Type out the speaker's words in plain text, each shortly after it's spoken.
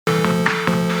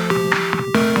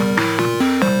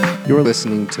You're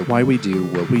listening to Why We Do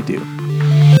What We Do. All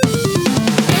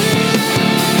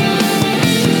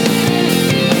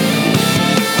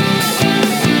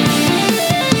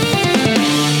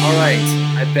right,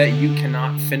 I bet you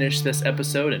cannot finish this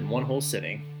episode in one whole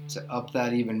sitting. To up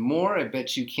that even more, I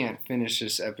bet you can't finish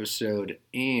this episode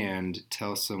and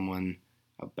tell someone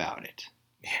about it.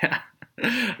 Yeah.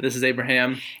 This is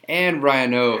Abraham. And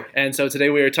RYANO. And so today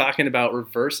we are talking about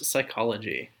reverse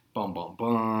psychology. Bum, bum,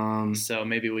 bum. So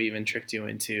maybe we even tricked you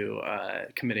into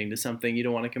committing to something you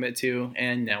don't want to commit to,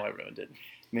 and now everyone did.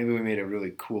 Maybe we made a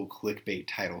really cool clickbait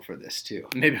title for this, too.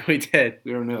 Maybe we did.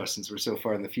 We don't know, since we're so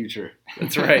far in the future.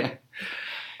 That's right.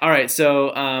 All right, so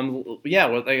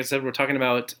like I said, we're talking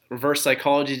about reverse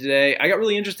psychology today. I got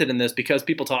really interested in this because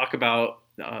people talk about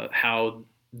how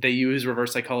they use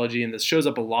reverse psychology, and this shows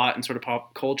up a lot in sort of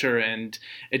pop culture, and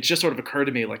it just sort of occurred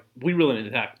to me, like, we really need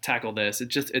to tackle this.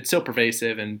 It's so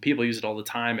pervasive, and people use it all the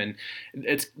time, and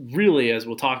it's really, as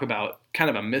we'll talk about, kind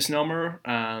of a misnomer.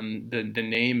 The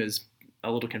name is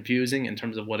a little confusing in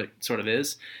terms of what it sort of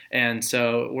is, and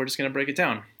so we're just going to break it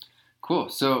down. Cool.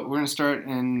 So we're going to start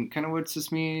in kind of what's this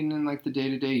mean in like the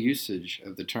day-to-day usage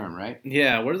of the term, right?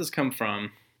 Yeah, where does this come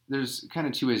from? There's kind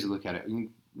of two ways to look at it.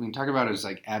 We can talk about it as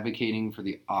like advocating for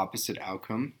the opposite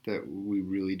outcome that we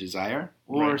really desire,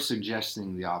 or Right.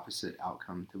 suggesting the opposite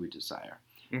outcome that we desire.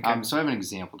 Okay. So I have an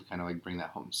example to kind of like bring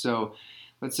that home. So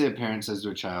let's say a parent says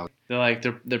to a child,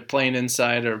 They're playing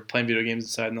inside or playing video games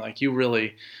inside, and they're like, you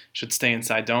really should stay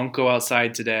inside. Don't go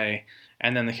outside today.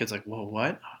 And then the kid's like, whoa,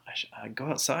 what? I go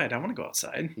outside. I want to go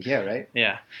outside. yeah, right?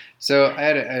 Yeah. So I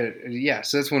had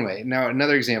so that's one way. Now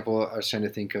another example, I was trying to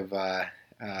think of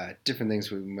different things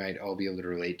we might all be able to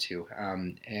relate to.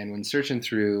 And when searching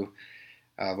through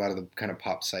a lot of the kind of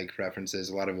pop psych references,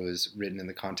 a lot of it was written in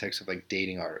the context of like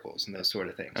dating articles and those sort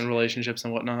of things. And relationships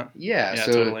and whatnot. Yeah, Yeah,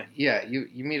 so totally. yeah, you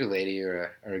meet a lady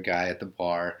or a guy at the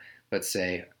bar, let's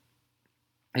say,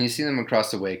 and you see them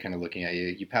across the way kind of looking at you.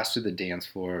 You pass through the dance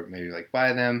floor, maybe like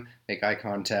by them, make eye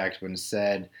contact, but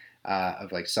instead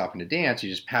of like stopping to dance, you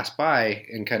just pass by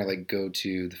and kind of like go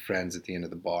to the friends at the end of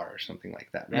the bar or something like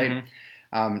that, right?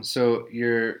 Mm-hmm. So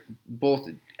you're both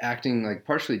acting like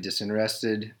partially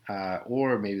disinterested,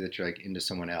 or maybe that you're like into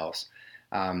someone else.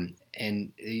 And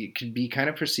it could be kind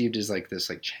of perceived as like this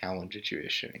like challenge that you're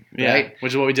issuing, Yeah, right?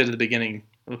 which is what we did at the beginning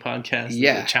of the podcast.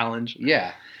 Yeah. The challenge.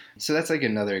 Yeah. So that's like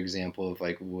another example of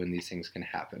like when these things can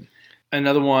happen.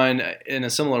 Another one in a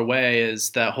similar way is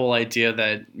that whole idea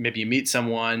that maybe you meet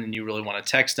someone and you really want to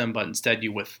text them, but instead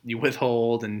you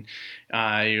withhold, and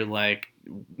you're like,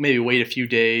 maybe wait a few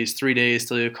days, 3 days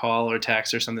till you call or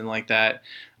text or something like that.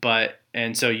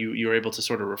 And so you're able to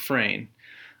sort of refrain.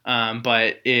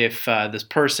 But if this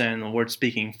person, we're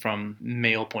speaking from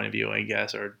male point of view, I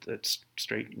guess, or it's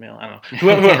straight male, I don't know,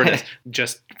 whoever it is,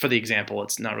 just for the example,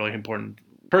 it's not really important.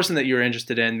 Person that you're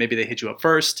interested in, maybe they hit you up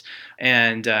first,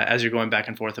 and as you're going back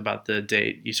and forth about the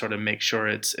date, you sort of make sure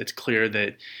it's clear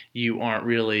that you're not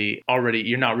really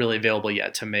available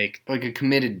yet to make Like a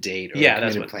committed date or Yeah, a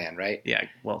that's committed plan, right? Yeah,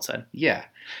 well said. Yeah.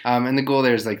 And the goal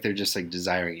there is like they're just like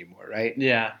desiring you more, right?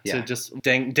 Yeah, Yeah. so just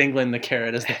dangling the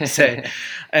carrot, as they say.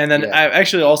 And then Yeah. I've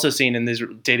actually also seen in these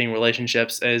dating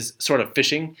relationships as sort of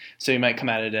fishing. So you might come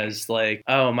at it as like,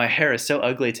 oh, my hair is so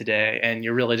ugly today, and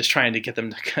you're really just trying to get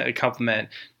them to compliment.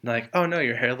 Like, oh no,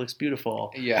 your hair looks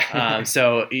beautiful. Yeah.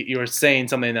 So you're saying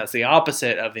something that's the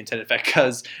opposite of the intended effect,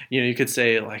 because you could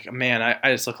say like, man,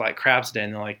 I just look like crap today,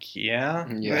 and they're like, yeah.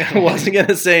 I wasn't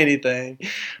gonna say anything.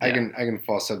 I Yeah. can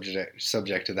fall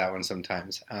subject to that one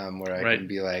sometimes, where I Right. can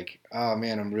be like, oh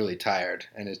man, I'm really tired,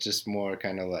 and it's just more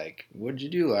kind of like, what did you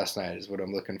do last night is what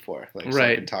I'm looking for, like, so I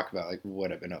Right. can talk about like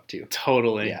what I've been up to.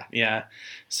 Totally. Yeah.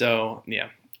 So yeah.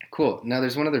 Cool. Now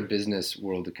there's one other business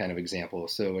world kind of example.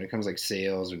 So when it comes like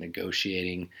sales or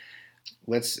negotiating,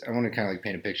 I want to kind of like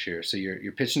paint a picture. So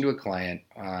you're pitching to a client,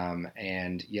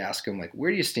 and you ask them like, where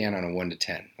do you stand on a 1 to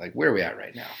 10? Like, where are we at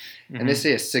right now? And they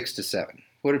say a 6 to 7.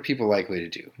 What are people likely to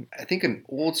do? I think an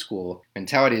old school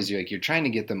mentality is you're trying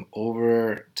to get them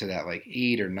over to that like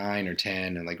 8 or 9 or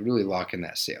 10 and like really lock in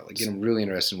that sale, like get them really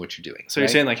interested in what you're doing. So right?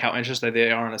 you're saying like how interested they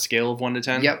are on a scale of 1 to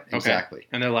 10? Yep, Okay. exactly.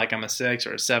 And they're like, I'm a 6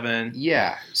 or a 7.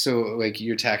 Yeah. So like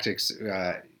your tactics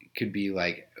could be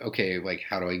like, okay, like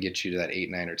how do I get you to that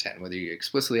 8, 9, or 10? Whether you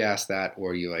explicitly ask that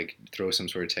or you like throw some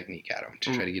sort of technique at them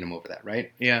to try to get them over that,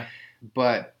 right? Yeah.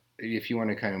 But if you want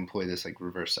to kind of employ this like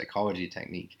reverse psychology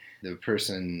technique, the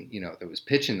person, that was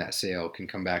pitching that sale can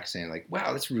come back saying like,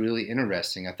 wow, that's really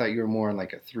interesting. I thought you were more in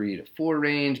like a 3 to 4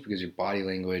 range because your body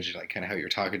language, like kind of how you're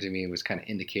talking to me, was kind of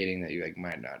indicating that you like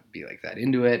might not be like that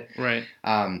into it. Right.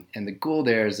 And the goal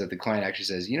there is that the client actually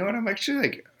says, you know what, I'm actually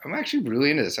like, I'm actually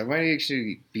really into this. I might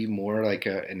actually be more like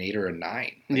an 8 or a 9.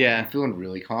 Like, Yeah. I'm feeling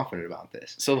really confident about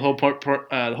this. So the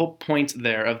whole point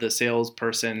there of the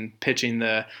salesperson pitching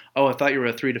the, oh, I thought you were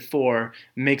a 3 to 4,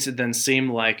 makes it then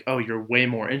seem like, oh, you're way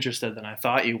more interested than I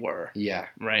thought you were. Yeah.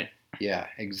 Right. Yeah,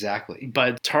 exactly.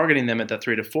 But targeting them at the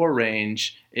 3 to 4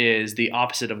 range is the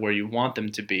opposite of where you want them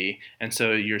to be, and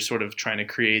so you're sort of trying to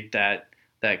create that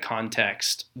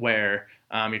context where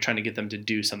you're trying to get them to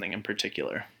do something in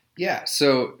particular. Yeah.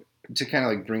 So to kind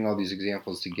of like bring all these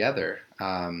examples together,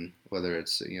 whether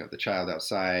it's the child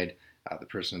outside, the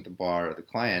person at the bar, or the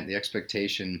client, the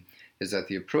expectation is that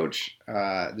the approach,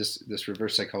 this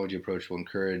reverse psychology approach, will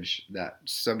encourage that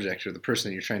subject or the person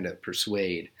that you're trying to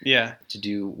persuade, to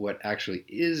do what actually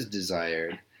is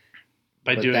desired,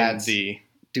 by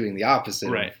doing the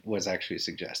opposite right. of what's actually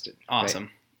suggested. Awesome.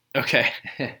 Right? Okay.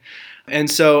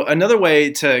 And so another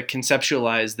way to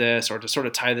conceptualize this, or to sort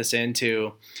of tie this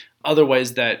into other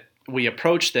ways that we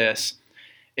approach this,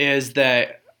 is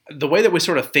that the way that we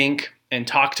sort of think and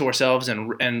talk to ourselves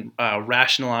and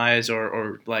rationalize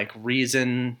or like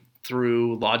reason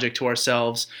through logic to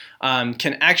ourselves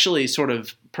can actually sort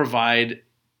of provide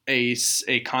a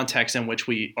context in which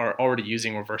we are already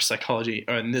using reverse psychology,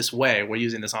 or in this way we're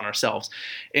using this on ourselves,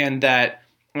 and that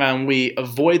we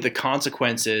avoid the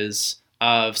consequences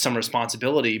of some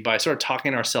responsibility by sort of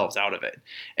talking ourselves out of it.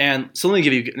 And so let me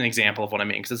give you an example of what I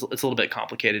mean, because it's a little bit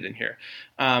complicated in here.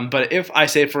 But if I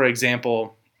say, for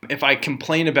example, if I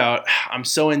complain about, I'm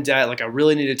so in debt, like I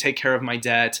really need to take care of my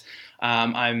debt.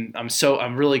 I'm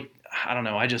really, I don't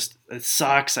know, it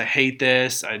sucks. I hate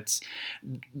this.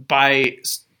 By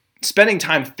spending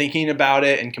time thinking about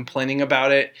it and complaining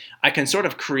about it, I can sort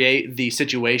of create the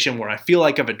situation where I feel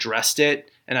like I've addressed it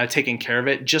and I've taken care of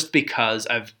it just because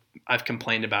I've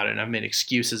complained about it and I've made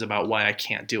excuses about why I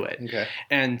can't do it. Okay.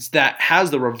 And that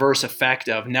has the reverse effect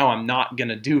of now I'm not going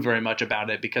to do very much about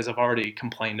it because I've already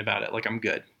complained about it. Like I'm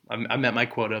good. I met my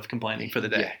quota of complaining for the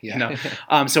day. Yeah.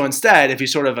 So instead, if you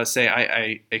sort of say,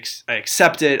 I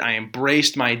accept it, I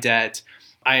embraced my debt,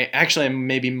 I actually am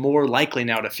maybe more likely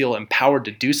now to feel empowered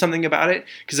to do something about it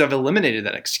because I've eliminated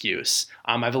that excuse.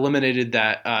 I've eliminated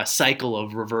that cycle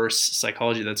of reverse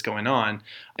psychology that's going on.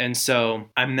 And so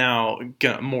I'm now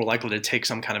more likely to take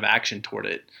some kind of action toward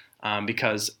it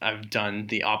because I've done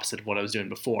the opposite of what I was doing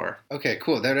before. Okay,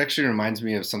 cool. That actually reminds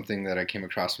me of something that I came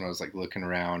across when I was like looking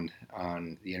around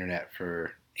on the internet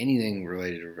for anything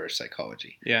related to reverse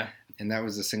psychology. Yeah. And that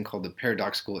was this thing called the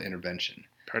paradoxical intervention.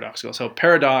 Paradoxical. So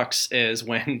paradox is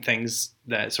when things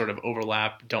that sort of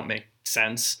overlap don't make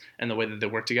sense in the way that they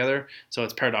work together. So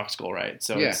it's paradoxical, right?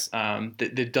 So it's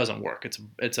it doesn't work.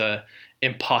 It's a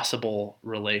impossible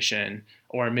relation,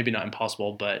 or maybe not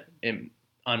impossible, but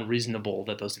unreasonable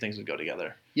that those things would go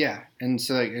together. Yeah. And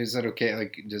so like, is that okay?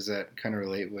 Like, does that kind of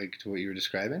relate like to what you were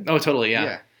describing? Oh, totally.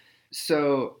 Yeah.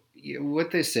 So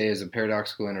what they say is a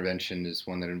paradoxical intervention is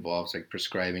one that involves like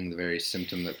prescribing the very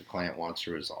symptom that the client wants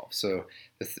to resolve. So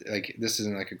this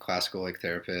isn't like a classical like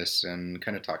therapist and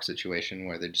kind of talk situation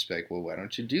where they just be like, well, why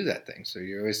don't you do that thing? So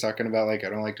you're always talking about like, I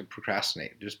don't like to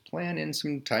procrastinate. Just plan in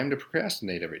some time to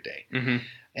procrastinate every day. Mm-hmm.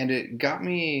 And it got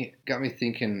me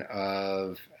thinking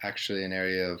of actually an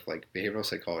area of like behavioral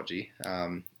psychology,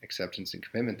 acceptance and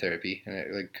commitment therapy, and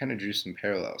it like kind of drew some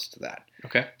parallels to that.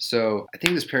 Okay. So I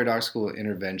think this paradoxical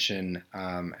intervention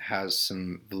has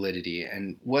some validity,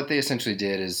 and what they essentially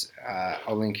did is,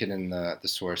 I'll link it in the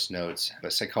source notes,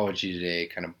 but Psychology Today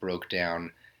kind of broke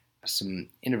down some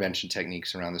intervention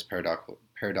techniques around this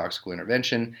paradoxical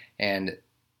intervention, and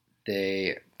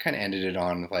they kind of ended it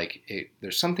on like,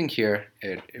 there's something here,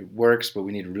 it works, but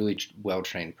we need a really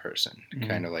well-trained person to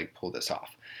kind of like pull this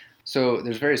off. So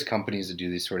there's various companies that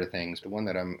do these sort of things. The one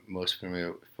that I'm most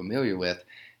familiar with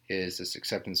is this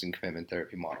acceptance and commitment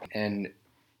therapy model. And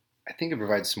I think it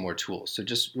provides some more tools. So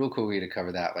just real quickly to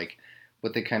cover that, like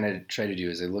what they kind of try to do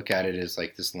is they look at it as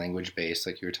like this language base,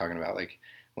 like you were talking about, like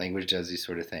language does these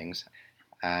sort of things,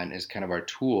 and is kind of our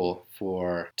tool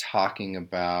for talking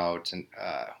about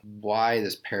why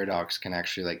this paradox can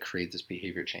actually like create this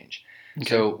behavior change. Okay.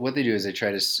 So what they do is they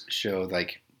try to show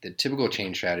like the typical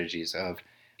change strategies of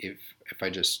if I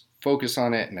just focus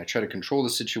on it and I try to control the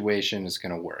situation, it's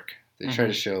going to work. They try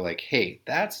to show like, hey,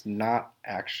 that's not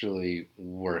actually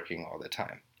working all the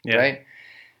time, right?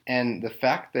 And the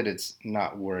fact that it's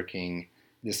not working,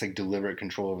 this like deliberate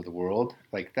control over the world,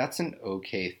 like that's an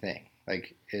okay thing.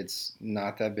 Like it's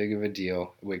not that big of a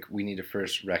deal. Like we need to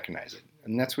first recognize it.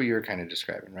 And that's what you were kind of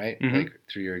describing, right? Mm-hmm. Like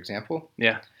through your example?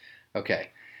 Yeah. Okay.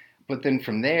 But then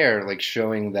from there, like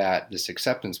showing that this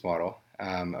acceptance model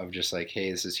of just like,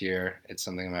 hey, this is here, it's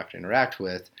something I'm going to have to interact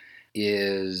with,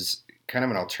 is kind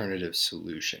of an alternative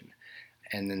solution.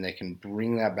 and then they can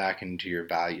bring that back into your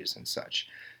values and such.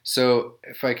 So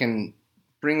if I can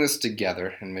bring this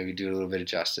together and maybe do a little bit of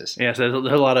justice. Yeah, so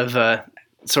there's a lot of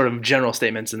sort of general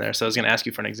statements in there. So I was going to ask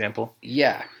you for an example.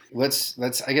 Yeah, let's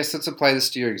apply this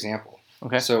to your example.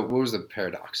 Okay. So what was the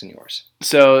paradox in yours?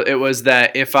 So it was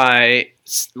that if I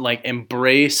like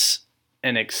embrace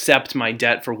and accept my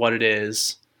debt for what it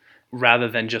is, rather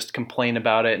than just complain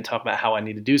about it and talk about how I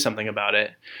need to do something about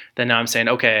it, then now I'm saying,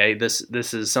 okay, this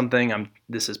is something,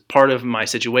 this is part of my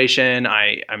situation.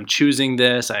 I'm choosing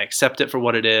this. I accept it for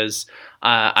what it is.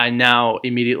 I now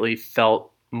immediately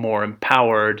felt more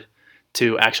empowered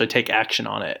to actually take action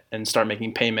on it and start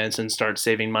making payments and start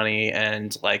saving money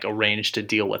and like arrange to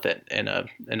deal with it in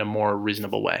a more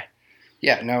reasonable way.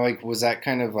 Yeah. Now, like, was that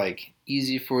kind of like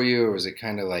easy for you, or was it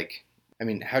kind of like, I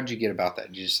mean, how did you get about that?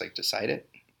 Did you just like decide it?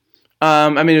 I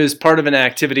mean, it was part of an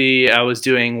activity I was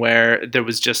doing where there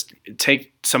was just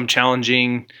take some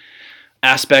challenging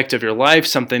aspect of your life,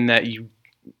 something that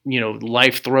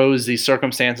life throws these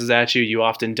circumstances at you. You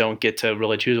often don't get to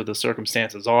really choose what the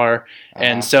circumstances are.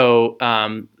 And so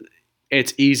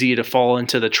it's easy to fall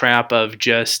into the trap of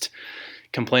just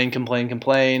complain,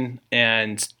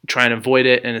 and try and avoid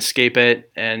it and escape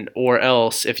it. Or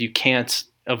else, if you can't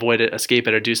avoid it, escape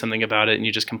it, or do something about it, and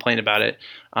you just complain about it,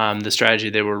 the strategy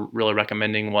they were really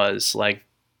recommending was like,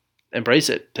 embrace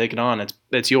it, take it on.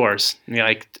 It's yours.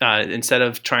 Instead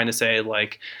of trying to say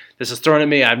like, this is thrown at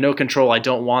me, I have no control, I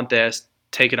don't want this,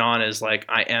 take it on as like,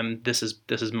 this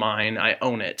is mine, I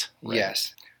own it. Right?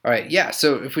 Yes. All right. Yeah.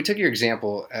 So if we took your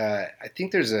example, I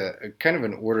think there's a kind of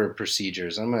an order of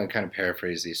procedures. I'm going to kind of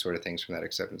paraphrase these sort of things from that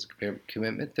acceptance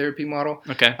commitment therapy model.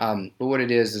 Okay. But what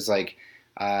it is like,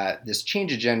 this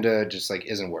change agenda just like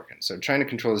isn't working. So trying to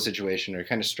control the situation, or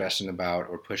kind of stressing about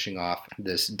or pushing off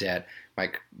this debt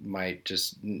might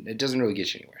just, it doesn't really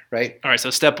get you anywhere, right? All right.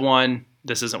 So step one,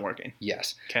 this isn't working.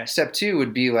 Yes. Okay. Step two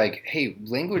would be like, hey,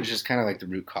 language is kind of like the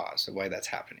root cause of why that's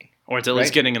happening. Or it's at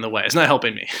least getting in the way. It's not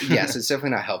helping me. Yes, it's definitely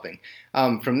not helping.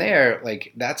 From there,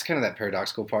 like, that's kind of that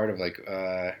paradoxical part of like,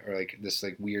 or like this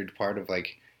like weird part of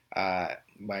like,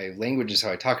 my language is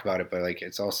how I talk about it, but like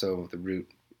it's also the root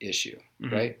issue,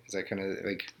 right? Is that kind of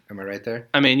like, am I right there?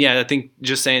 I mean, yeah, I think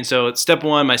just saying, so step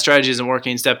one, my strategy isn't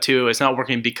working. Step two, it's not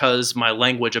working because my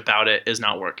language about it is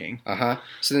not working.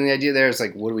 So then the idea there is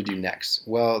like, what do we do next?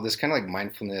 Well, this kind of like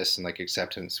mindfulness and like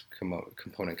acceptance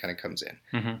component kind of comes in.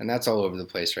 And that's all over the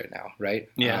place right now, right?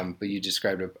 Yeah. But you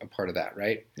described a part of that,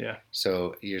 right? Yeah.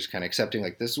 So you're just kind of accepting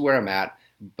like, this is where I'm at,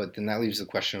 but then that leaves the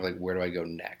question of like, where do I go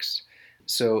next?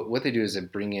 So what they do is they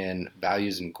bring in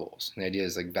values and goals. And the idea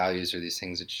is like, values are these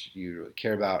things that you really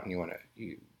care about and you want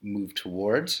to move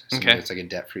towards. So it's like a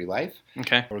debt-free life.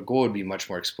 Okay. Or a goal would be much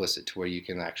more explicit, to where you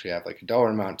can actually have like a dollar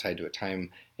amount tied to a time,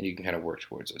 and you can kind of work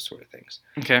towards those sort of things.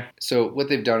 Okay. So what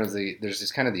they've done is there's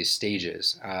this kind of these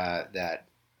stages that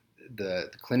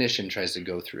the clinician tries to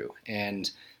go through.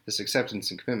 And this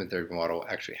acceptance and commitment therapy model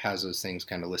actually has those things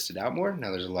kind of listed out more. Now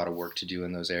there's a lot of work to do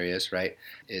in those areas, right?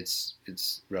 It's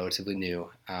relatively new.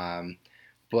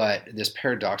 But this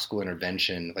paradoxical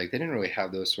intervention, like, they didn't really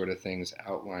have those sort of things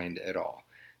outlined at all.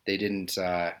 They didn't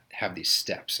have these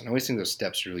steps. And I always think those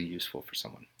steps are really useful for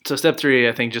someone. So step three,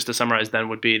 I think, just to summarize then,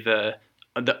 would be the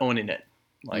owning it.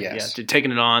 Like, yes.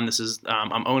 Taking it on. This is,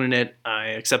 I'm owning it. I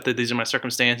accept that these are my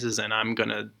circumstances, and I'm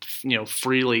gonna,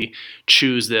 freely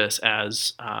choose this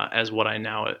as what I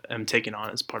now am taking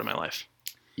on as part of my life.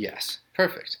 Yes,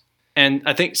 perfect. And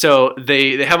I think so.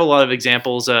 They have a lot of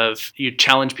examples of, you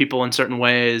challenge people in certain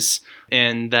ways,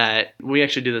 and that we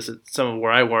actually do this at some of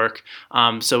where I work.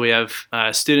 So we have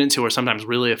students who are sometimes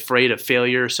really afraid of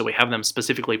failure. So we have them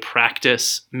specifically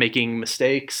practice making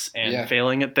mistakes and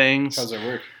failing at things. How's that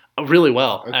work? Really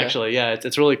well, actually. Yeah,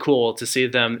 it's really cool to see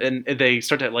them, and they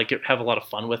start to like have a lot of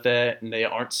fun with it, and they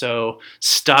aren't so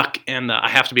stuck in the I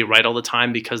have to be right all the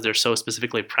time, because they're so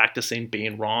specifically practicing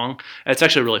being wrong. It's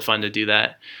actually really fun to do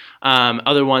that.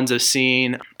 Other ones I've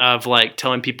seen of like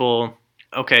telling people,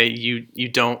 okay, you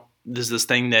don't, there's this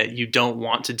thing that you don't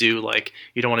want to do, like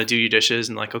you don't want to do your dishes,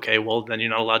 and like, okay, well then you're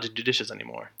not allowed to do dishes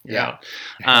anymore. You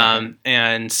know?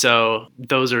 And so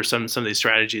those are some of these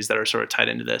strategies that are sort of tied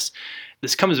into this.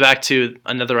 This comes back to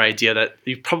another idea that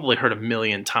you've probably heard a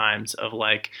million times of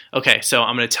like, okay, so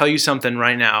I'm going to tell you something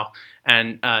right now,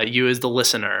 and you as the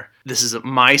listener, this is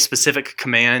my specific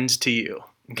command to you,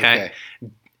 okay?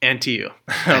 And to you,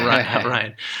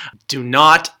 Ryan. Do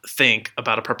not think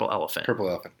about a purple elephant. Purple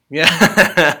elephant.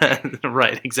 Yeah,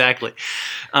 right, exactly.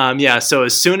 Yeah, so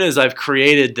as soon as I've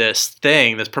created this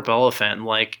thing, this purple elephant,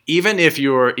 like even if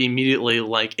you're immediately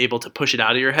like able to push it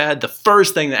out of your head, the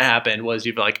first thing that happened was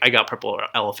you'd be like, I got purple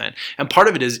elephant. And part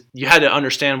of it is you had to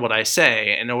understand what I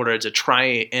say in order to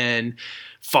try and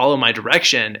follow my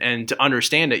direction, and to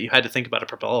understand it, you had to think about a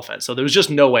purple elephant. So there was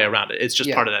just no way around it. It's just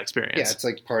part of that Yeah, experience. it's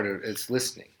like it's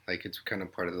listening. Like it's kind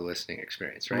of part of the listening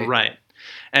experience, right? Right.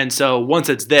 And so once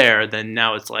it's there, then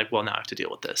now it's like, well, now I have to deal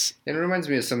with this. And it reminds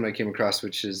me of something I came across,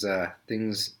 which is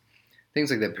things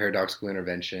like that paradoxical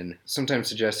intervention sometimes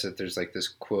suggests that there's like this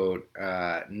quote,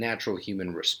 natural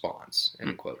human response,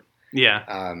 end quote.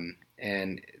 Yeah.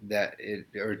 And that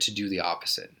or to do the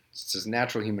opposite. It's this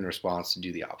natural human response to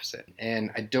do the opposite. And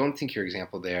I don't think your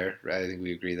example there, right? I think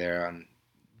we agree there on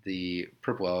the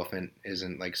purple elephant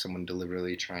isn't like someone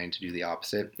deliberately trying to do the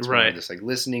opposite. It's more of this like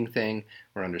listening thing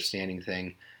or understanding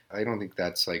thing. I don't think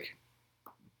that's like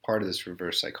part of this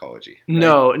reverse psychology. Right?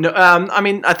 No. I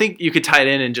mean, I think you could tie it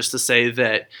in just to say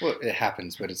that. Well, it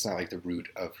happens, but it's not like the root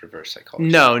of reverse psychology.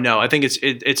 No. I think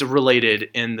it's related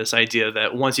in this idea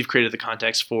that once you've created the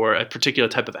context for a particular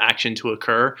type of action to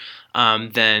occur,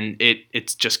 then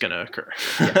it's just going to occur.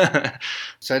 Yeah.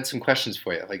 So I had some questions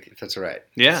for you, like if that's all right.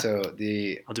 Yeah. So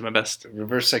I'll do my best.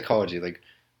 Reverse psychology, like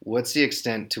what's the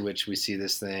extent to which we see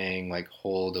this thing like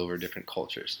hold over different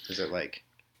cultures? Does it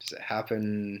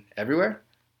happen everywhere?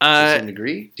 To a certain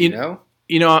degree? Do you know?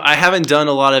 You know, I haven't done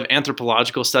a lot of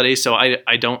anthropological studies, so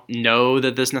I don't know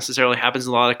that this necessarily happens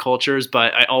in a lot of cultures,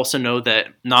 but I also know that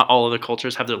not all of the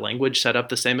cultures have their language set up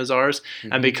the same as ours.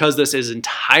 Mm-hmm. And because this is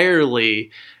entirely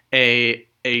a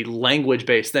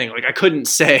language-based thing, like I couldn't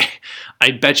say, I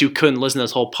bet you couldn't listen to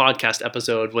this whole podcast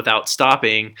episode without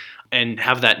stopping and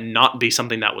have that not be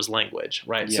something that was language,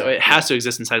 right? Yeah, so it has to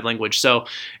exist inside language. So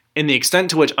in the extent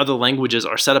to which other languages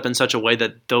are set up in such a way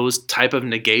that those type of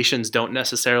negations don't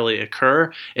necessarily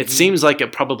occur, it seems like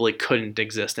it probably couldn't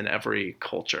exist in every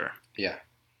culture. Yeah.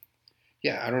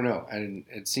 Yeah, I don't know. And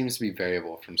it seems to be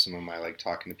variable from some of my like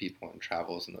talking to people and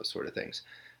travels and those sort of things.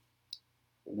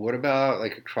 What about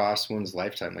like across one's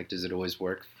lifetime? Like, does it always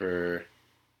work for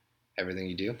everything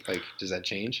you do? Like, does that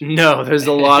change? No, there's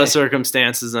a lot of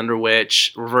circumstances under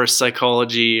which reverse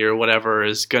psychology or whatever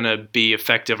is going to be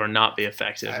effective or not be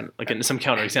effective. Into some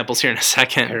counterexamples here in a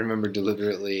second. I remember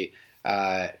deliberately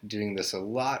doing this a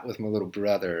lot with my little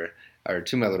brother, or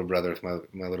to my little brother with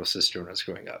my little sister when I was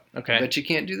growing up. Okay. But you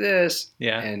can't do this.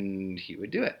 Yeah. And he would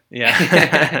do it.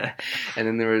 Yeah. And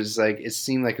then there was like, it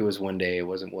seemed like it was one day. It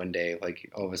wasn't one day.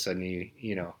 Like all of a sudden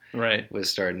he, right,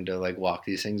 was starting to like walk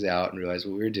these things out and realize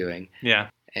what we were doing. Yeah.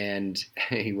 And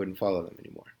he wouldn't follow them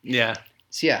anymore. Yeah.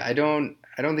 So yeah, I don't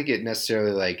think it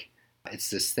necessarily like, it's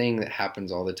this thing that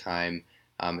happens all the time.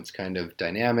 It's kind of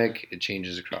dynamic. It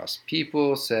changes across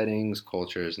people, settings,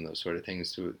 cultures, and those sort of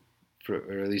things or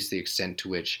at least the extent to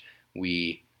which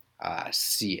we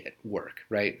see it work,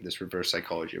 right? This reverse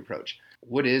psychology approach.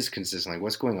 What is consistent? Like,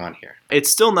 what's going on here? It's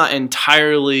still not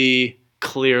entirely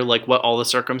clear like what all the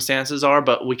circumstances are,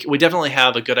 but we definitely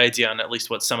have a good idea on at least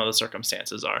what some of the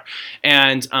circumstances are.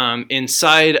 And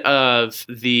inside of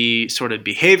the sort of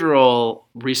behavioral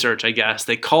research, I guess,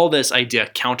 they call this idea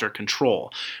counter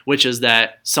control, which is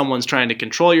that someone's trying to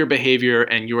control your behavior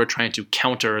and you're trying to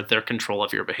counter their control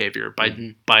of your behavior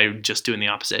by just doing the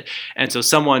opposite. And so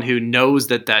someone who knows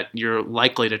that you're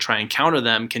likely to try and counter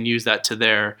them can use that to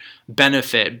their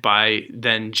benefit by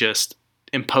then just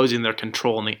imposing their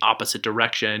control in the opposite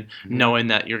direction, knowing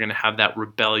that you're going to have that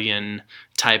rebellion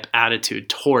type attitude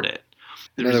toward it.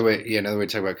 Another way to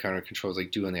talk about counter control is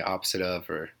like doing the opposite of,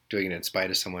 or doing it in spite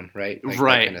of someone, right? Like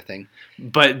right. That kind of thing.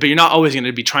 But you're not always going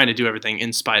to be trying to do everything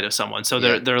in spite of someone. So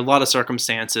there are a lot of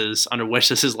circumstances under which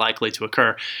this is likely to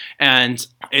occur. And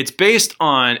it's based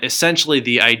on essentially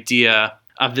the idea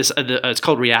of this, it's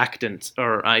called reactance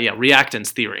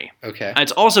theory. Okay.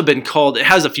 It's also been called, it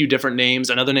has a few different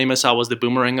names. Another name I saw was the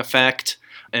boomerang effect.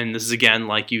 And this is again,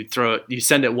 like you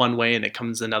send it one way and it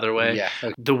comes another way. Yeah.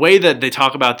 Okay. The way that they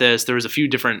talk about this, there's a few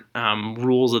different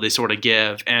rules that they sort of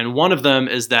give. And one of them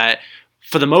is that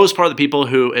for the most part, the people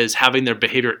who is having their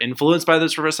behavior influenced by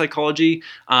this reverse psychology,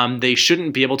 they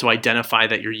shouldn't be able to identify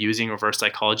that you're using reverse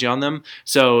psychology on them.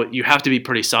 So you have to be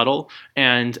pretty subtle.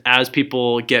 And as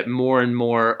people get more and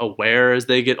more aware as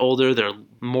they get older, they're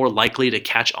more likely to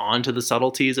catch on to the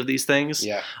subtleties of these things.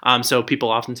 Yeah. So people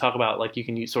often talk about like you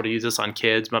can use this on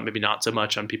kids, but maybe not so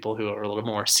much on people who are a little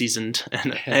more seasoned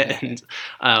and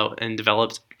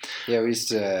developed. Yeah, we used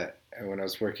to, when I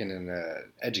was working in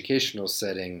an educational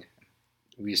setting,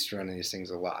 we used to run into these things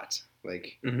a lot.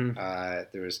 Like there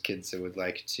was kids that would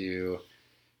like to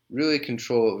really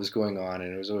control what was going on,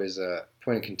 and it was always a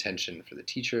point of contention for the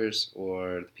teachers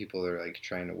or the people that are like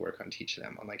trying to work on teaching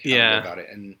them on like how to Yeah. go about it.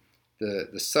 And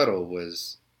the subtle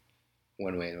was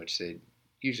one way in which they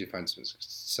usually find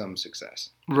some success.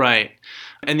 Right.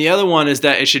 And the other one is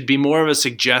that it should be more of a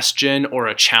suggestion or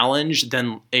a challenge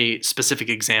than a specific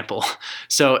example.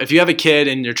 So if you have a kid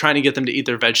and you're trying to get them to eat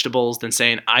their vegetables, then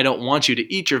saying, I don't want you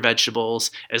to eat your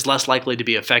vegetables is less likely to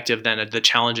be effective than the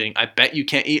challenging, I bet you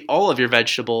can't eat all of your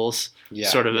vegetables,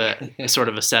 sort of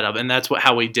a setup. And that's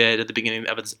how we did at the beginning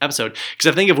of this episode.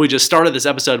 Because I think if we just started this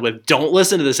episode with, don't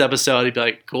listen to this episode, you'd be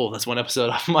like, cool, that's one episode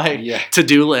off my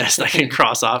to-do list I can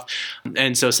cross off.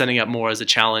 And so setting up more as a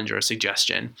challenge or a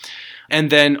suggestion. And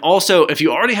then also, if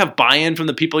you already have buy-in from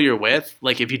the people you're with,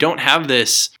 like if you don't have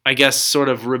this, I guess, sort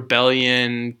of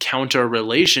rebellion counter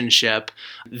relationship,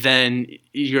 then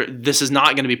this is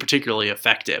not going to be particularly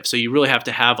effective. So you really have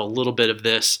to have a little bit of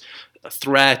this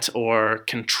threat or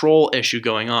control issue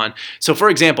going on. So for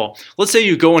example, let's say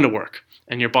you go into work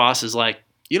and your boss is like,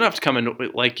 you don't have to come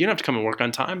and work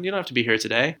on time. You don't have to be here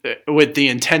today, with the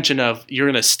intention of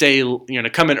you're going to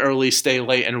come in early, stay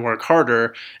late, and work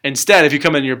harder. Instead, if you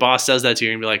come in and your boss says that to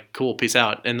you, and be like, cool, peace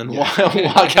out, and then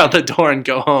walk out the door and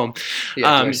go home.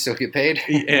 Yeah, do I still get paid?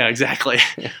 Yeah, exactly.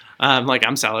 Like,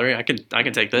 I'm salary. I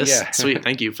can take this. Yeah. Sweet.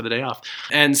 Thank you for the day off.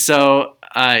 And so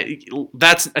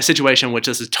that's a situation which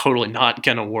this is totally not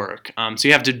going to work. So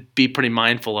you have to be pretty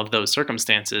mindful of those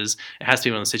circumstances. It has to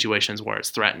be one of the situations where it's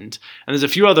threatened. And there's a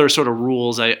few other sort of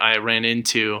rules I ran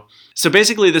into. So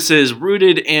basically this is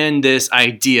rooted in this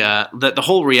idea that the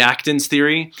whole reactance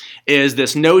theory is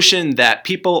this notion that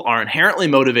people are inherently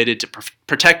motivated to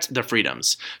protect their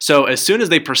freedoms. So as soon as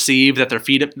they perceive that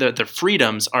their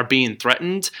freedoms are being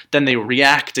threatened, then they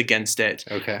react against it.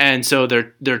 Okay. And so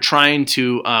they're trying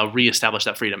to reestablish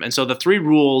that freedom. And so the three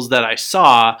rules that I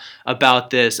saw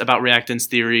about reactance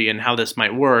theory and how this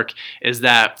might work is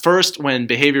that first, when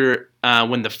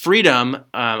the freedom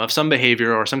of some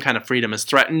behavior or some kind of freedom is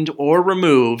threatened or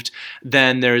removed,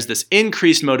 then there's this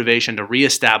increased motivation to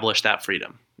reestablish that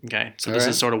freedom. Okay, so this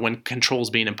is sort of when control is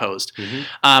being imposed. Mm-hmm.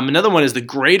 Another one is the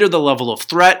greater the level of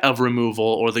threat of removal,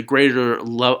 or the greater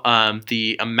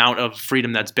the amount of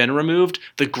freedom that's been removed,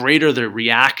 the greater the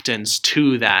reactance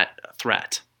to that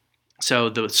threat. So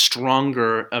the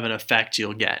stronger of an effect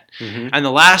you'll get. Mm-hmm. And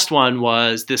the last one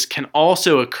was this can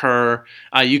also occur,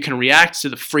 you can react to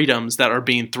the freedoms that are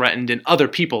being threatened in other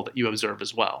people that you observe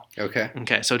as well.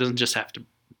 Okay, so it doesn't just have to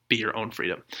be your own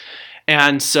freedom.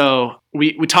 And so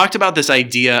we talked about this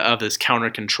idea of this counter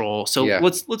control. So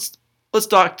let's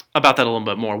talk about that a little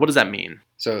bit more. What does that mean?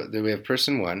 So we have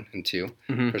person 1 and 2.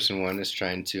 Mm-hmm. Person 1 is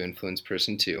trying to influence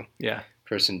person 2. Yeah.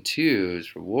 Person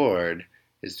 2's reward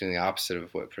is doing the opposite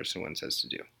of what person 1 says to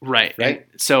do. Right. And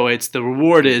so it's the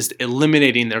reward is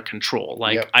eliminating their control.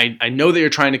 Like, I know that you're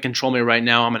trying to control me right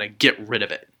now. I'm going to get rid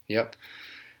of it. Yep.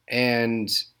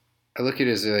 And I look at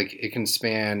it as like it can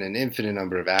span an infinite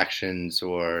number of actions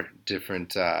or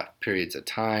different periods of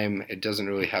time. It doesn't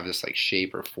really have this like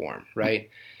shape or form, right?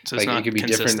 So like it could be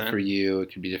different for you,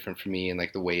 it could be different for me in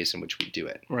like the ways in which we do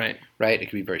it. Right. It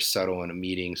could be very subtle in a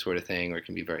meeting sort of thing, or it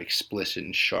can be very explicit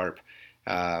and sharp.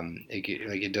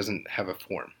 It doesn't have a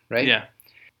form, right? Yeah.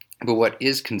 But what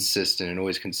is consistent and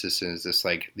always consistent is this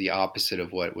like the opposite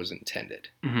of what was intended.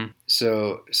 Mm-hmm.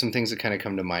 So some things that kind of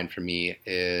come to mind for me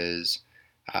is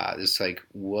this like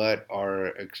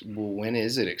when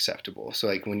is it acceptable? So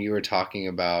like when you were talking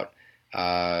about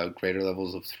greater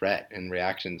levels of threat and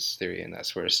reactance theory and that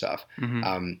sort of stuff,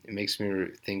 mm-hmm. It makes me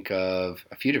think of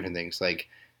a few different things, like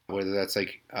whether that's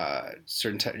like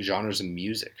certain genres of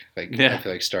music, like I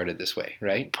feel like started this way,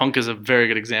 right? Punk is a very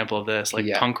good example of this, like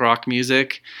punk rock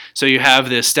music. So you have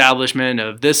the establishment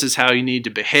of this is how you need to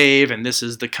behave, and this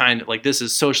is the kind of like this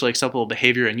is socially acceptable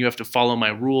behavior, and you have to follow my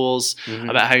rules mm-hmm.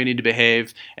 about how you need to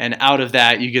behave. And out of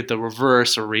that, you get the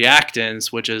reverse or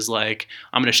reactance, which is like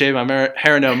I'm going to shave my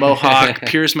hair, no mohawk,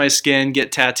 pierce my skin,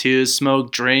 get tattoos,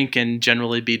 smoke, drink, and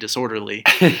generally be disorderly.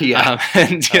 And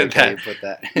get that. You put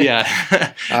that.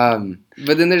 Yeah.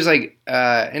 But then there's like,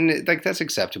 and like that's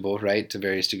acceptable, right, to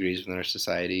various degrees within our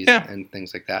societies and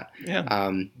things like that. Yeah.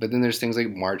 But then there's things like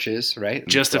marches, right?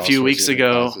 Just a few weeks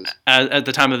ago, at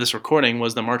the time of this recording,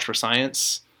 was the March for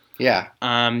Science. Yeah.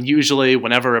 Usually,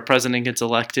 whenever a president gets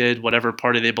elected, whatever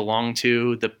party they belong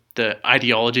to, the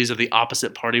ideologies of the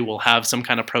opposite party will have some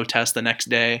kind of protest the next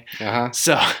day.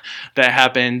 So that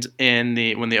happened when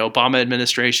the Obama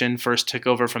administration first took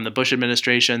over from the Bush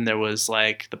administration. There was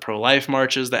like the pro-life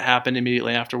marches that happened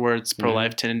immediately afterwards.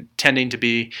 Pro-life tending to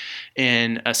be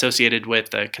associated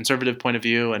with the conservative point of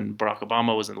view, and Barack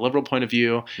Obama was in the liberal point of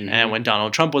view. And when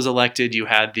Donald Trump was elected, you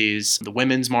had the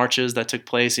women's marches that took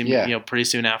place, pretty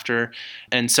soon after.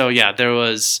 And so there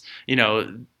was,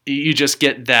 you just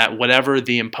get that whatever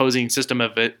the imposing system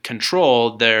of it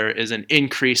controlled, there is an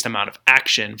increased amount of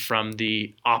action from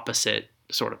the opposite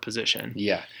sort of position.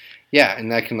 Yeah,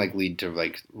 and that can like lead to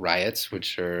like riots,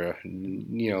 which are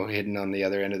hidden on the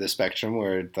other end of the spectrum,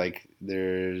 where like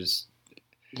there's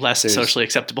socially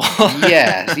acceptable.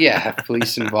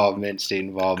 Police involvement, state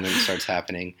involvement starts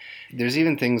happening. There's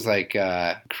even things like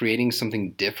creating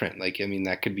something different. Like, I mean,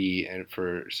 that could be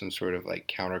for some sort of like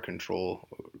counter control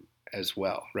as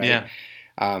well, right? Yeah.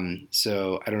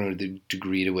 So I don't know the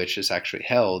degree to which it's actually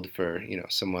held for,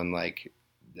 someone like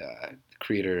the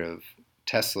creator of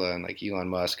Tesla and like Elon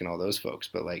Musk and all those folks,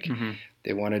 but like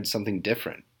they wanted something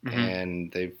different, and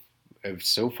they've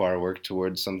so far worked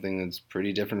towards something that's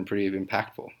pretty different and pretty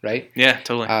impactful, right? Yeah,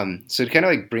 totally. So to kind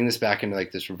of like bring this back into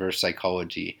like this reverse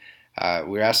psychology,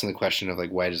 we're asking the question of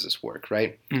like, why does this work,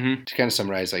 right? To kind of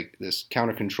summarize, like this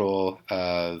counter control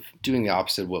of doing the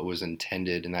opposite of what was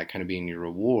intended and that kind of being your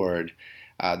reward.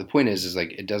 The point is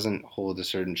like it doesn't hold a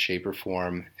certain shape or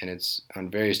form, and it's on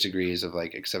various degrees of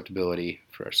like acceptability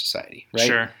for our society, right?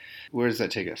 Sure. Where does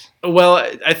that take us? Well,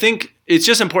 I think it's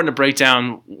just important to break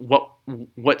down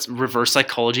what's reverse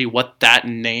psychology, what that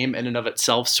name in and of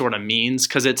itself sort of means,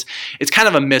 because it's kind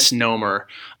of a misnomer.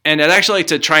 And I'd actually like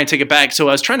to try and take it back. So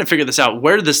I was trying to figure this out.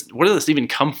 Where did this even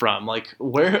come from? Like,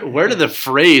 where did the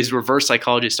phrase reverse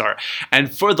psychology start?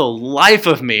 And for the life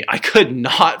of me, I could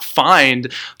not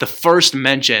find the first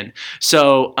mention.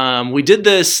 So we did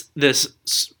this,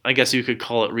 I guess you could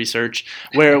call it research,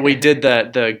 where we did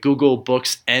the Google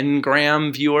Books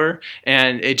Ngram viewer,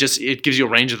 and it gives you a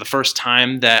range of the first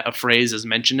time that a phrase is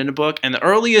mentioned in a book. And the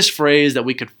earliest phrase that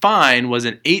we could find was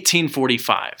in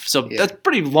 1845. So that's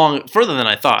pretty long, further than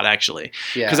I thought, actually.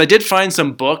 Because I did find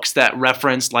some books that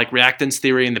referenced like reactance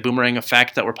theory and the boomerang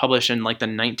effect that were published in like the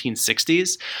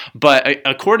 1960s. But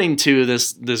according to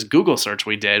this Google search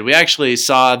we did, we actually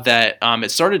saw that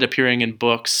it started appearing in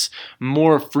books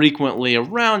more frequently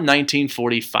around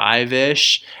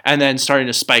 1945-ish, and then starting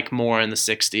to spike more in the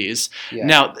 60s.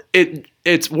 Now,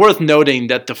 it's worth noting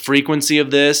that the frequency of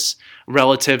this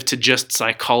relative to just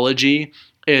psychology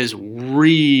is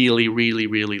really, really,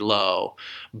 really low.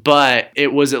 But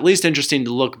it was at least interesting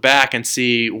to look back and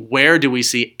see, where do we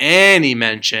see any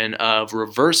mention of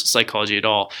reverse psychology at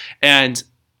all?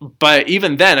 But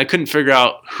even then, I couldn't figure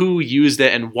out who used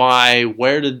it and why.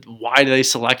 Why did they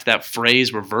select that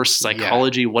phrase, reverse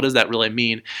psychology? What does that really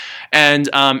mean? And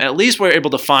at least what we're able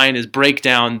to find is break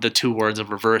down the two words of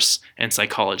reverse and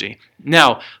psychology.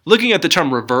 Now, looking at the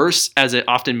term reverse, as it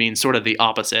often means sort of the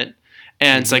opposite,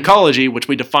 and psychology, which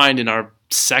we defined in our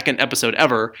second episode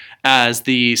ever as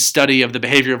the study of the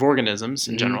behavior of organisms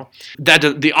in general.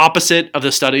 That the opposite of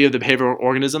the study of the behavior of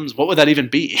organisms, what would that even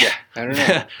be? Yeah, I don't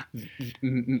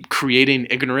know. Creating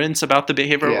ignorance about the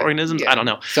behavior of organisms? I don't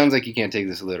know. Sounds like you can't take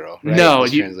this literal, right? No,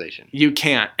 translation. You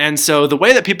can't. And so the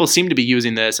way that people seem to be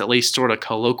using this, at least sort of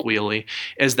colloquially,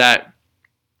 is that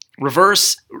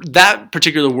reverse, that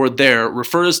particular word there,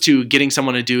 refers to getting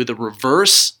someone to do the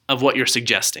reverse of what you're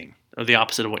suggesting, or the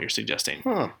opposite of what you're suggesting.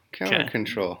 Counter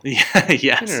control.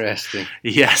 Yes. Interesting.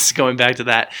 Yes, going back to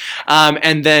that.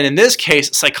 And then in this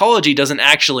case, psychology doesn't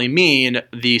actually mean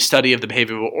the study of the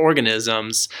behavior of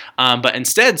organisms, but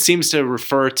instead seems to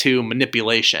refer to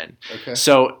manipulation. Okay.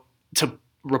 So to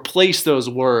replace those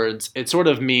words, it sort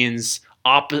of means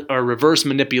or reverse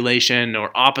manipulation, or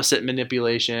opposite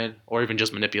manipulation, or even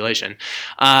just manipulation.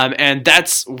 And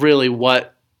that's really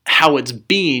how it's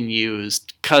being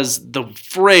used, because the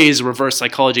phrase reverse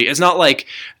psychology is not like,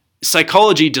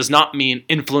 psychology does not mean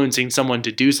influencing someone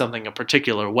to do something a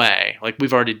particular way. Like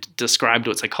we've already described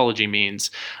what psychology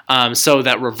means. So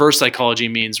that reverse psychology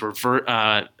means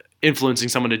influencing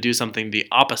someone to do something the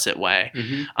opposite way.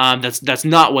 That's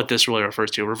not what this really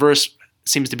refers to. Reverse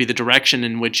seems to be the direction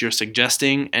in which you're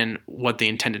suggesting and what the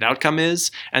intended outcome is.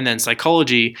 And then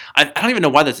psychology, I don't even know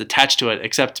why that's attached to it,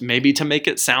 except maybe to make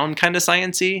it sound kind of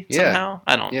science-y somehow.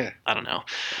 I don't know.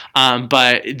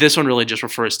 But this one really just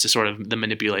refers to sort of the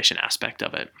manipulation aspect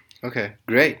of it. Okay,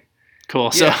 great.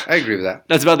 Cool. So I agree with that.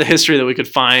 That's about the history that we could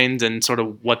find and sort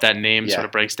of what that name sort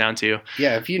of breaks down to.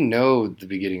 Yeah, if you know the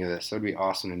beginning of this, that would be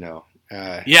awesome to know.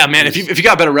 Yeah, man. If you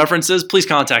got better references, please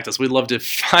contact us. We'd love to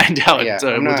find out. Yeah,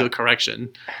 We'll do a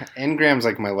correction. Ngram's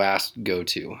like my last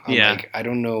go-to. Yeah. Like, I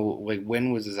don't know, like,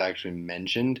 when was this actually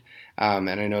mentioned? And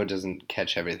I know it doesn't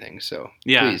catch everything. So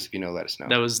please, if you know, let us know.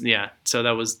 So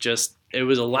that was just, it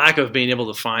was a lack of being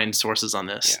able to find sources on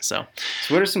this. Yeah. So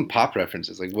what are some pop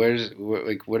references? Like,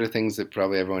 what are things that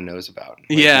probably everyone knows about?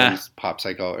 Like, yeah.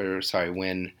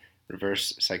 When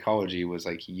reverse psychology was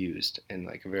like used in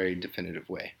like a very definitive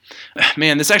way.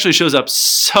 Man, this actually shows up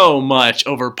so much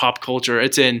over pop culture.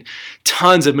 It's in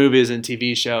tons of movies and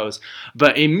TV shows.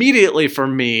 But immediately for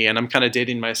me, and I'm kind of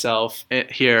dating myself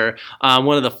here,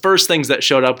 one of the first things that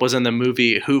showed up was in the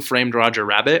movie Who Framed Roger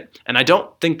Rabbit. And I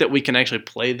don't think that we can actually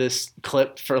play this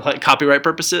clip for like copyright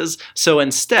purposes. So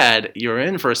instead, you're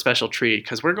in for a special treat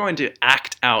because we're going to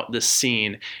act out this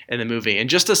scene in the movie. And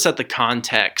just to set the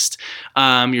context,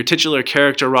 your titular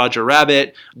character, Roger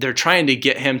Rabbit, they're trying to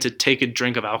get him to take a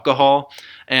drink of alcohol.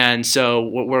 And so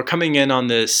we're coming in on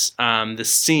this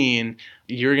scene.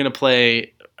 You're going to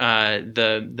play one of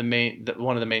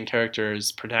the main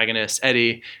characters, protagonist,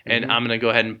 Eddie, and I'm going to go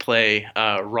ahead and play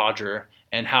Roger,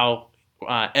 and how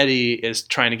Eddie is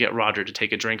trying to get Roger to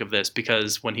take a drink of this,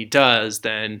 because when he does,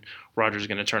 then Roger's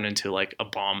going to turn into like a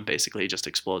bomb. Basically, he just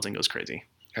explodes and goes crazy.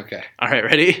 Okay. All right,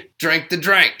 ready? Drink the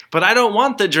drink. But I don't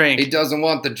want the drink. He doesn't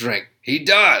want the drink. He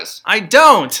does. I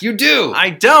don't. You do. I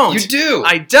don't. You do.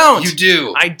 I don't. You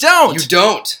do. I don't. You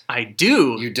don't. I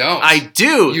do. You don't. I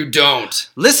do. You don't.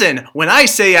 Listen, when I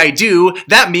say I do,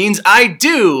 that means I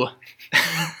do.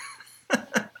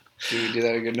 Did we do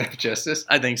that a good enough justice?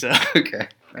 I think so. Okay.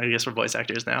 I guess we're voice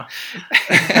actors now.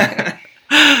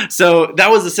 So that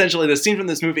was essentially the scene from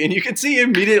this movie, and you can see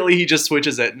immediately he just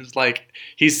switches it, and it's like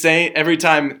he's saying every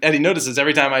time Eddie notices,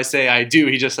 every time I say I do,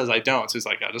 he just says I don't. So he's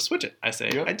like, I'll just switch it. I say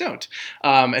I don't,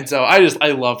 and so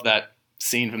I love that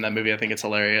scene from that movie. I think it's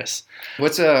hilarious.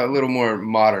 What's a little more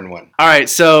modern one? All right,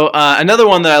 so another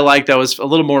one that I like that was a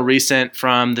little more recent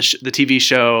from the TV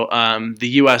show, the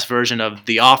U.S. version of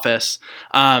The Office,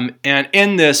 and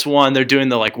in this one they're doing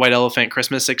the like White Elephant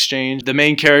Christmas exchange. The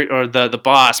main character, or the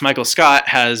boss, Michael Scott,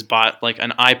 has bought like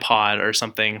an iPod or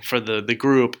something for the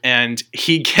group, and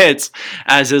he gets,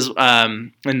 as his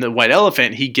in the White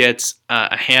Elephant, he gets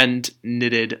a hand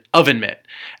knitted oven mitt.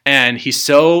 And he's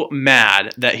so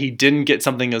mad that he didn't get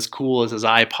something as cool as his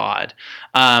iPod,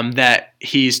 that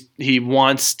he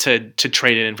wants to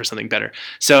trade it in for something better.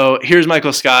 So here's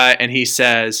Michael Scott, and he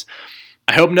says,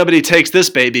 I hope nobody takes this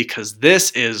baby because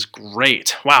this is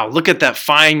great. Wow, look at that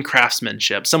fine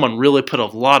craftsmanship. Someone really put a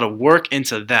lot of work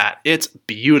into that. It's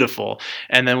beautiful.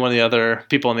 And then one of the other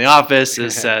people in the office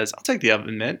says, I'll take the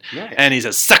oven mitt. Nice. And he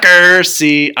says, sucker,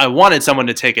 see, I wanted someone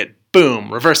to take it.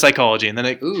 Boom, reverse psychology. And then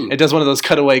it does one of those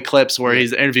cutaway clips where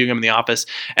he's interviewing him in the office,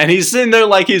 and he's sitting there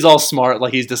like he's all smart,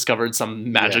 like he's discovered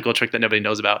some magical trick that nobody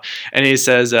knows about. And he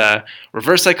says,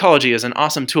 reverse psychology is an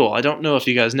awesome tool. I don't know if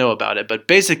you guys know about it, but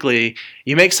basically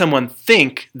you make someone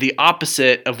think the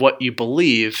opposite of what you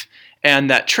believe, and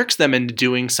that tricks them into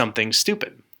doing something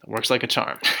stupid. It works like a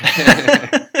charm.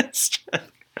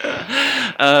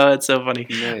 It's so funny.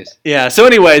 Nice. Yeah. So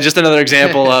anyway, just another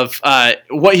example of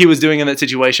what he was doing in that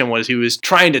situation was he was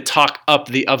trying to talk up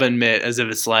the oven mitt as if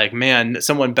it's like, man,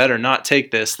 someone better not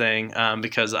take this thing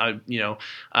because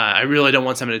I really don't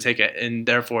want someone to take it, and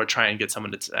therefore try and get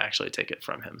someone to actually take it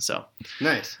from him. So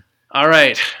nice. All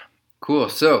right. Cool.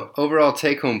 So overall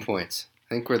take-home points.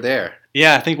 I think we're there.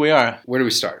 Yeah, I think we are. Where do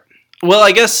we start? Well,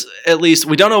 I guess at least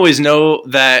we don't always know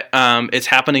that it's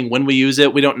happening when we use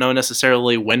it. We don't know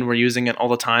necessarily when we're using it all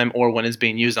the time or when it's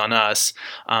being used on us.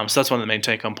 So that's one of the main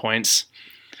take-home points.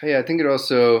 Yeah, I think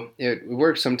it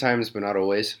works sometimes, but not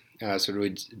always. So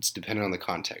it's dependent on the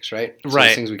context, right? So right.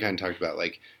 Those things we kind of talked about,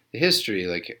 like the history,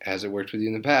 like has it worked with you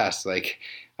in the past? Like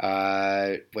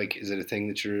is it a thing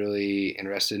that you're really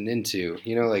interested into?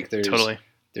 You know, like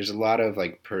there's a lot of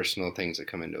like personal things that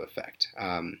come into effect.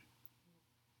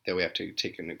 That we have to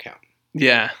take into account.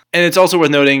 Yeah. And it's also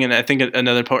worth noting, and I think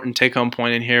another important take-home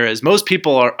point in here is most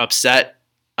people are upset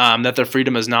that their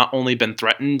freedom has not only been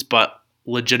threatened, but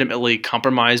legitimately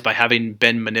compromised by having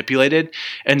been manipulated.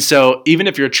 And so even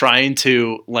if you're trying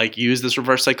to like use this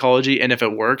reverse psychology, and if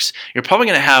it works, you're probably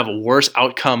going to have a worse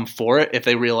outcome for it if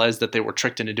they realize that they were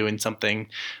tricked into doing something.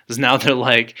 Because now they're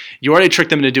like, you already tricked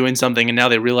them into doing something, and now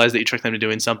they realize that you tricked them into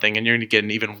doing something, and you're going to get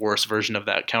an even worse version of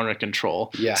that counter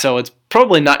control. Yeah. So it's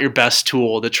probably not your best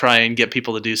tool to try and get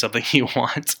people to do something you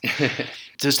want.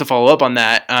 Just to follow up on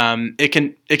that, it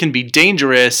can be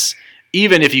dangerous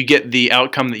even if you get the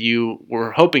outcome that you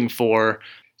were hoping for.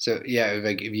 So yeah,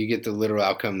 like if you get the literal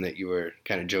outcome that you were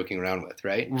kind of joking around with,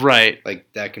 right? Right. Like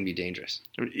that can be dangerous.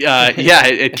 Yeah,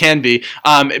 it can be.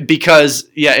 Because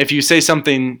if you say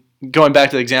something, going back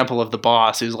to the example of the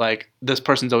boss who's like, this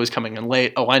person's always coming in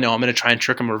late. Oh, I know. I'm going to try and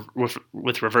trick them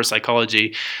with reverse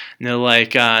psychology. And they're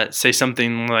like, say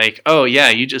something like, oh yeah,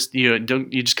 you just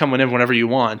come in whenever you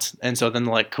want. And so then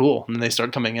they're like, cool. And then they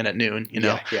start coming in at noon,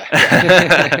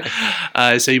 Yeah.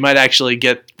 So you might actually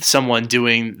get someone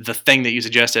doing the thing that you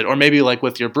suggested, or maybe like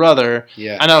with your brother.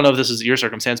 Yeah. I don't know if this is your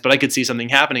circumstance, but I could see something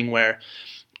happening where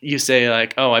you say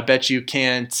like, oh, I bet you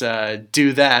can't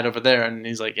do that over there. And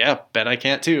he's like, yeah, bet I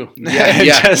can't too.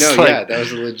 That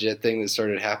was a legit thing that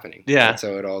started happening. Yeah. That's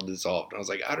how it all dissolved. I was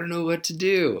like, I don't know what to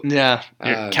do. Yeah.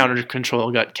 Your got counter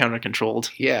controlled.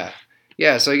 Yeah.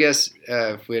 Yeah. So I guess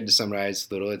if we had to summarize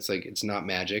a little, it's like, it's not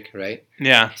magic, right?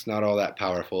 Yeah. It's not all that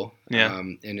powerful. Yeah.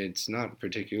 And it's not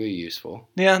particularly useful.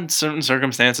 Yeah. In certain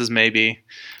circumstances, maybe.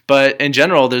 But in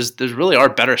general, there's really are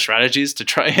better strategies to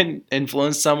try and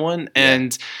influence someone.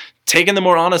 And taking the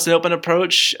more honest and open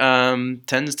approach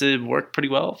tends to work pretty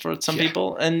well for some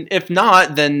people. And if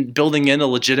not, then building in a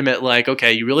legitimate, like,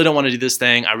 okay, you really don't want to do this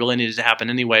thing. I really need it to happen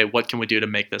anyway. What can we do to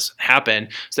make this happen?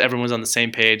 So everyone's on the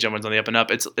same page. Everyone's on the up and up.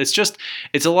 It's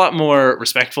a lot more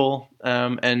respectful.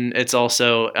 And it's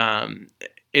also,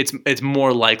 it's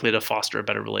more likely to foster a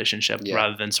better relationship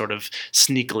rather than sort of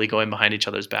sneakily going behind each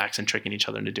other's backs and tricking each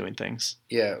other into doing things.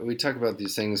 Yeah, we talk about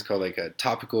these things called like a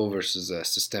topical versus a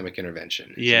systemic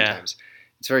intervention. Yeah. Sometimes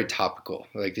it's very topical.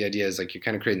 Like the idea is like you're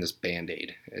kind of creating this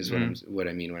Band-Aid is what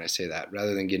I mean when I say that,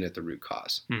 rather than getting at the root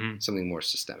cause. Something more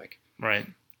systemic. Right.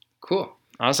 Cool.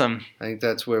 Awesome. I think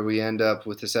that's where we end up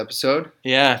with this episode.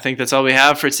 Yeah, I think that's all we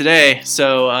have for today.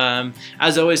 So,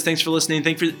 as always, thanks for listening.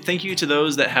 Thank you to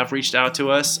those that have reached out to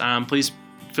us. Please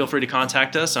feel free to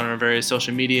contact us on our various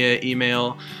social media,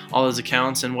 email, all those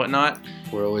accounts and whatnot.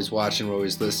 We're always watching, we're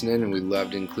always listening, and we love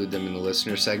to include them in the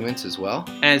listener segments as well.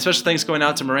 And special thanks going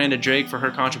out to Miranda Drake for her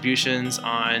contributions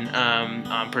on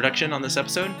production on this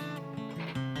episode.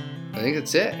 I think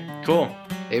that's it. Cool.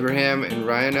 Abraham and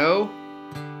RYANO,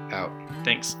 out.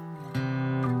 Thanks.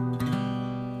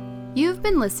 You've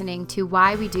been listening to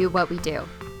Why We Do What We Do.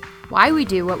 Why We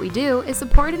Do What We Do is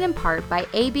supported in part by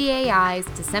ABAI's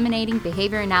Disseminating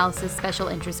Behavior Analysis Special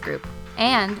Interest Group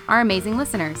and our amazing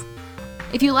listeners.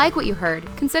 If you like what you heard,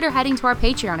 consider heading to our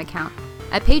Patreon account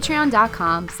at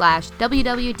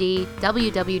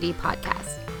patreon.com/WWDWWD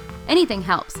podcast. Anything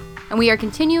helps, and we are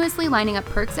continuously lining up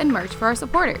perks and merch for our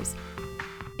supporters.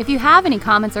 If you have any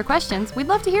comments or questions, we'd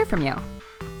love to hear from you.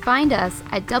 Find us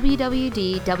at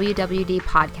WWDWWD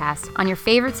Podcast on your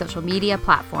favorite social media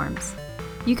platforms.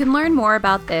 You can learn more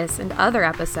about this and other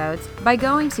episodes by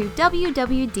going to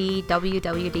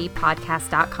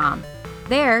www.wwdpodcast.com.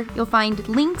 There, you'll find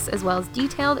links as well as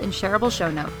detailed and shareable show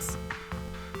notes.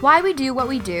 Why We Do What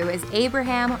We Do is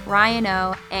Abraham,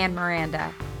 RYANO, and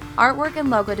Miranda. Artwork and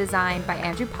logo design by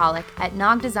Andrew Pollock at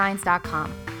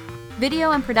nogdesigns.com.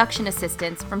 Video and production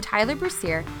assistance from Tyler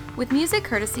Brussier, with music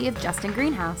courtesy of Justin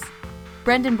Greenhouse.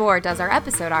 Brendan Bohr does our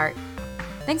episode art.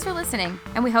 Thanks for listening,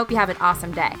 and we hope you have an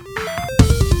awesome day.